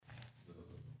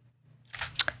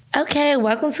Okay,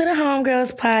 welcome to the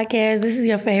Homegirls Podcast. This is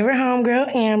your favorite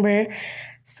homegirl, Amber.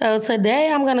 So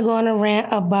today I'm going to go on a rant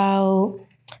about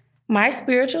my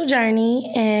spiritual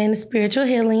journey and spiritual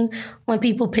healing when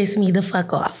people piss me the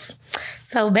fuck off.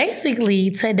 So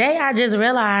basically, today I just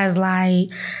realized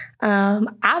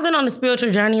I've been on a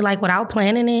spiritual journey without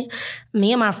planning it.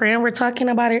 Me and my friend were talking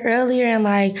about it earlier, and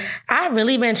I've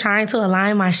really been trying to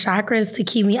align my chakras to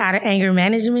keep me out of anger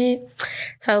management.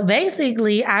 So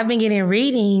basically, I've been getting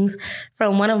readings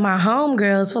from one of my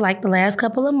homegirls for the last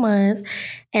couple of months.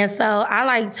 And so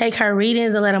I take her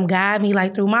readings and let them guide me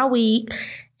through my week.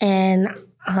 And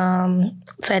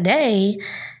today,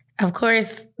 of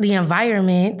course, the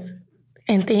environment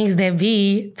and things that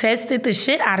be tested the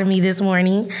shit out of me this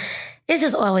morning. It's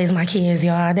just always my kids,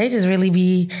 y'all. They just really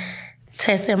be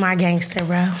testing my gangster,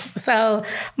 bro. So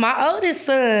my oldest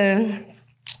son,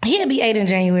 he'll be 8 in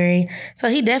January, so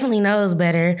he definitely knows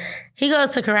better. He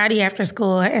goes to karate after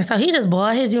school, and so he just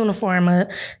bought his uniform up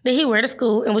that he wear to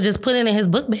school and would just put it in his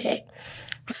book bag.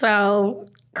 So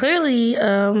clearly,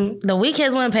 the week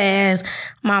has went past.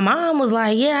 My mom was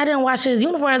like, yeah, I didn't wash his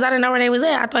uniforms. I didn't know where they was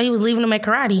at. I thought he was leaving them at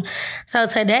karate. So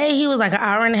today, he was an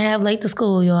hour and a half late to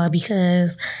school, y'all,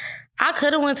 because I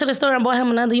could have went to the store and bought him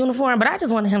another uniform, but I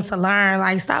just wanted him to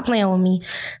learn, stop playing with me.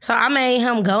 So I made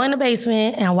him go in the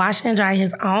basement and wash and dry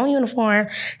his own uniform,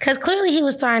 because clearly he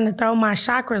was trying to throw my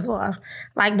chakras off,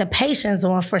 the patience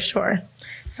on for sure.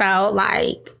 So,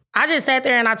 I just sat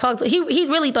there and I talked to him. He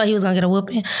really thought he was going to get a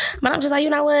whooping. But I'm just like, you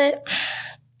know what?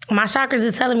 My chakras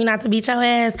is telling me not to beat your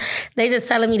ass. They just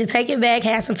telling me to take it back,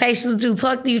 have some patience,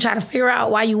 talk to you, try to figure out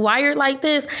why you wired like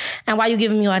this and why you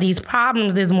giving me all these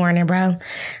problems this morning, bro.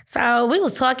 So we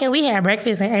was talking. We had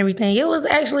breakfast and everything. It was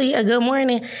actually a good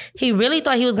morning. He really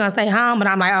thought he was going to stay home, but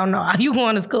I'm like, oh, no, you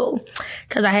going to school?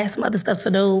 Because I had some other stuff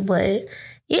to do, but...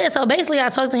 yeah, so basically I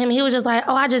talked to him. He was just like,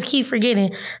 oh, I just keep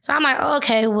forgetting. So I'm like, oh,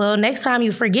 okay, well, next time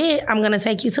you forget, I'm going to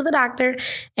take you to the doctor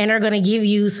and they're going to give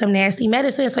you some nasty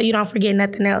medicine so you don't forget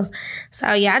nothing else.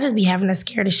 So yeah, I just be having to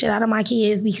scare the shit out of my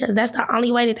kids because that's the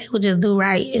only way that they would just do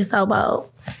right. It's so bold.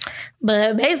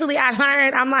 But basically I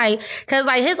learned, I'm because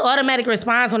his automatic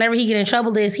response whenever he get in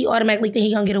trouble is he automatically think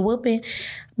he going to get a whooping.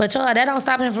 But y'all, that don't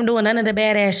stop him from doing none of the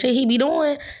badass shit he be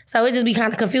doing. So it just be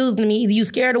kind of confusing to me. Either you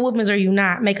scared of whoopings or you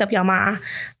not. Make up your mind.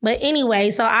 But anyway,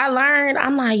 so I learned,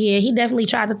 I'm yeah, he definitely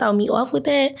tried to throw me off with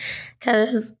that.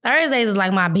 Because Thursdays is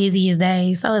my busiest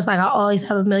days. So it's I always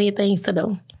have a million things to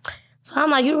do. So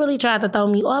I'm you really tried to throw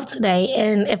me off today.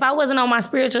 And if I wasn't on my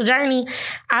spiritual journey,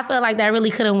 I feel that really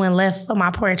could have went left for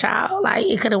my poor child.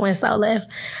 It could have went so left.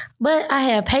 But I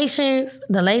had patience.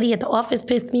 The lady at the office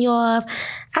pissed me off.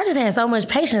 I just had so much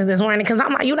patience this morning because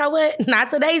I'm you know what? Not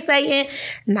today, Satan.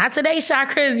 Not today,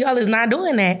 chakras. Y'all is not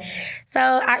doing that. So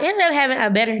I ended up having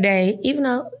a better day, even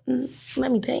though,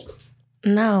 let me think.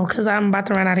 No, because I'm about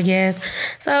to run out of gas.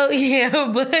 So,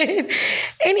 yeah, but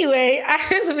anyway, I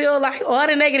just feel all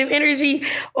the negative energy,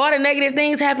 all the negative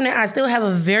things happening, I still have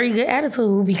a very good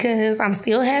attitude because I'm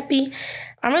still happy.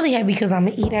 I'm really happy because I'm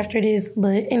going to eat after this.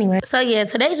 But anyway, so yeah,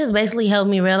 today just basically helped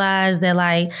me realize that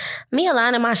me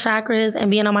aligning my chakras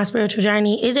and being on my spiritual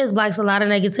journey, it just blocks a lot of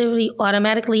negativity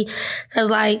automatically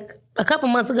because a couple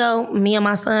months ago, me and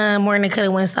my son, morning could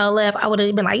have went so left. I would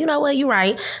have been you know what, you're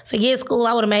right. Forget school.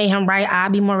 I would have made him right.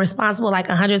 I'd be more responsible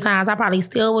 100 times. I probably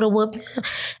still would have whooped him.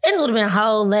 It just would have been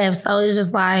whole left. So it's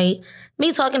just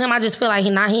me talking to him, I just feel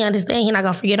he understand. He not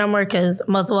going to forget no more because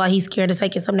most of all, he's scared of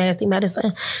taking some nasty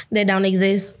medicine that don't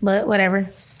exist. But whatever.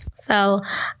 So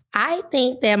I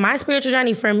think that my spiritual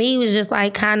journey for me was just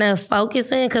kind of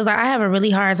focusing because I have a really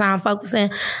hard time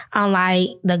focusing on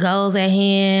the goals at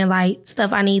hand,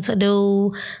 stuff I need to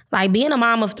do. Being a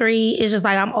mom of 3 is just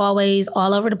I'm always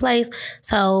all over the place.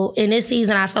 So in this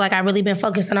season, I feel I really been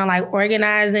focusing on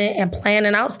organizing and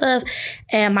planning out stuff.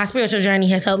 And my spiritual journey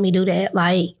has helped me do that.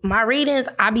 My readings,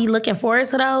 I be looking forward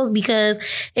to those because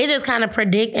it just kind of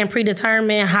predict and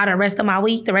predetermine how the rest of my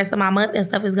week, the rest of my month and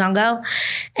stuff is going to go.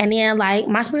 And then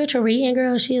my spiritual reading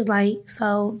girl, she is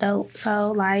so dope.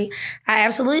 So I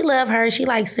absolutely love her. She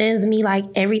sends me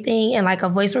everything in a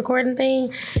voice recording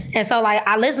thing. And so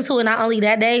I listen to it not only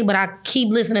that day, but I keep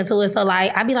listening to it. So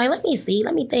I be let me see,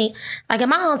 let me think.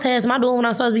 Am I on task? Am I doing what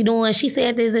I'm supposed to be doing? She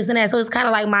said this, and that. So it's kind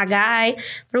of my guide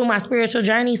through my spiritual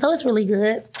journey. So it's really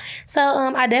good. So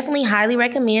I definitely highly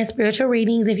recommend spiritual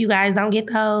readings if you guys don't get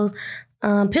those.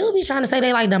 People be trying to say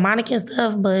they demonic and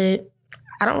stuff, but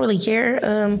I don't really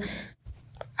care.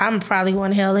 I'm probably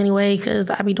going to hell anyway because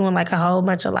I be doing like a whole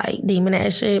bunch of like demon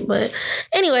ass shit. But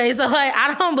anyway, so like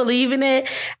I don't believe in it.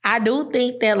 I do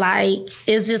think that like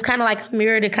it's just kind of like a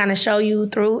mirror to kind of show you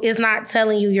through. It's not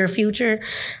telling you your future.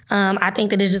 I think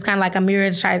that it's just kind of like a mirror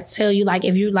to try to tell you like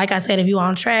if you, like I said, if you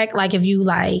on track, like if you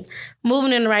like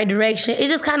moving in the right direction, it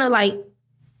just kind of like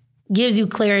gives you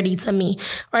clarity to me.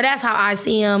 Or that's how I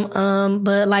see them.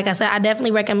 But like I said, I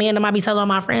definitely recommend them. I be telling all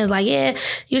my friends, like, yeah,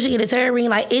 you should get a tarot reading.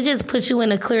 Like, it just puts you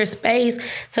in a clear space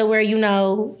to where, you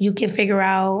know, you can figure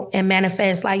out and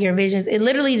manifest, like, your visions. It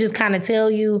literally just kind of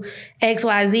tell you X,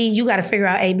 Y, Z. You got to figure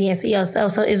out A, B, and C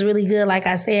yourself. So it's really good, like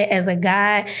I said, as a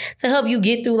guide to help you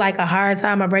get through, like, a hard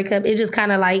time or breakup. It just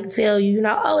kind of, like, tell you, you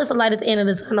know, oh, it's a light at the end of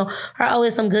the tunnel. Or, oh,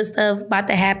 it's some good stuff about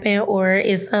to happen. Or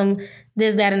it's some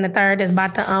this, that, and the third that's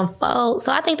about to unfold.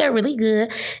 So I think they're really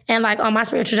good. And like on my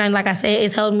spiritual journey, like I said,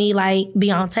 it's helped me like be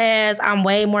on task. I'm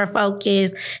way more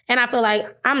focused. And I feel like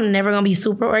I'm never going to be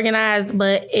super organized,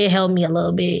 but it helped me a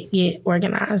little bit get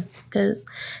organized because,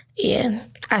 yeah,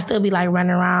 I still be like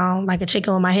running around like a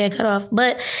chicken with my head cut off.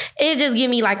 But it just give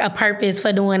me like a purpose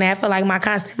for doing that, for like my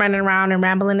constant running around and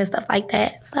rambling and stuff like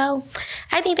that. So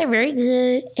I think they're very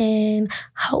good. And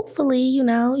hopefully, you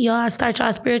know, y'all start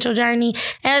your spiritual journey.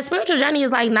 And a spiritual journey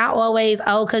is like not always,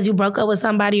 oh, because you broke up with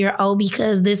somebody, or oh,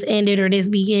 because this ended or this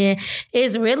began.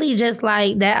 It's really just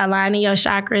like that aligning your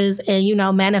chakras and, you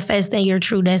know, manifesting your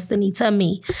true destiny to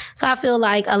me. So I feel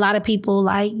like a lot of people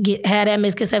like had that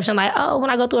misconception like, oh, when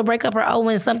I go through a breakup, or oh,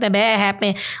 when something bad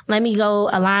happened, let me go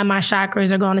align my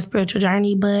chakras or go on a spiritual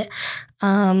journey. But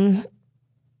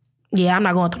yeah, I'm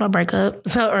not going through no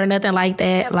breakup or nothing like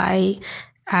that. Like,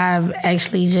 I've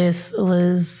actually just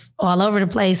was all over the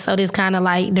place. So this kind of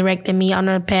like directed me on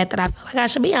the path that I feel like I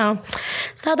should be on.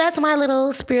 So that's my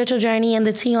little spiritual journey and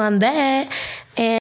the tea on that. And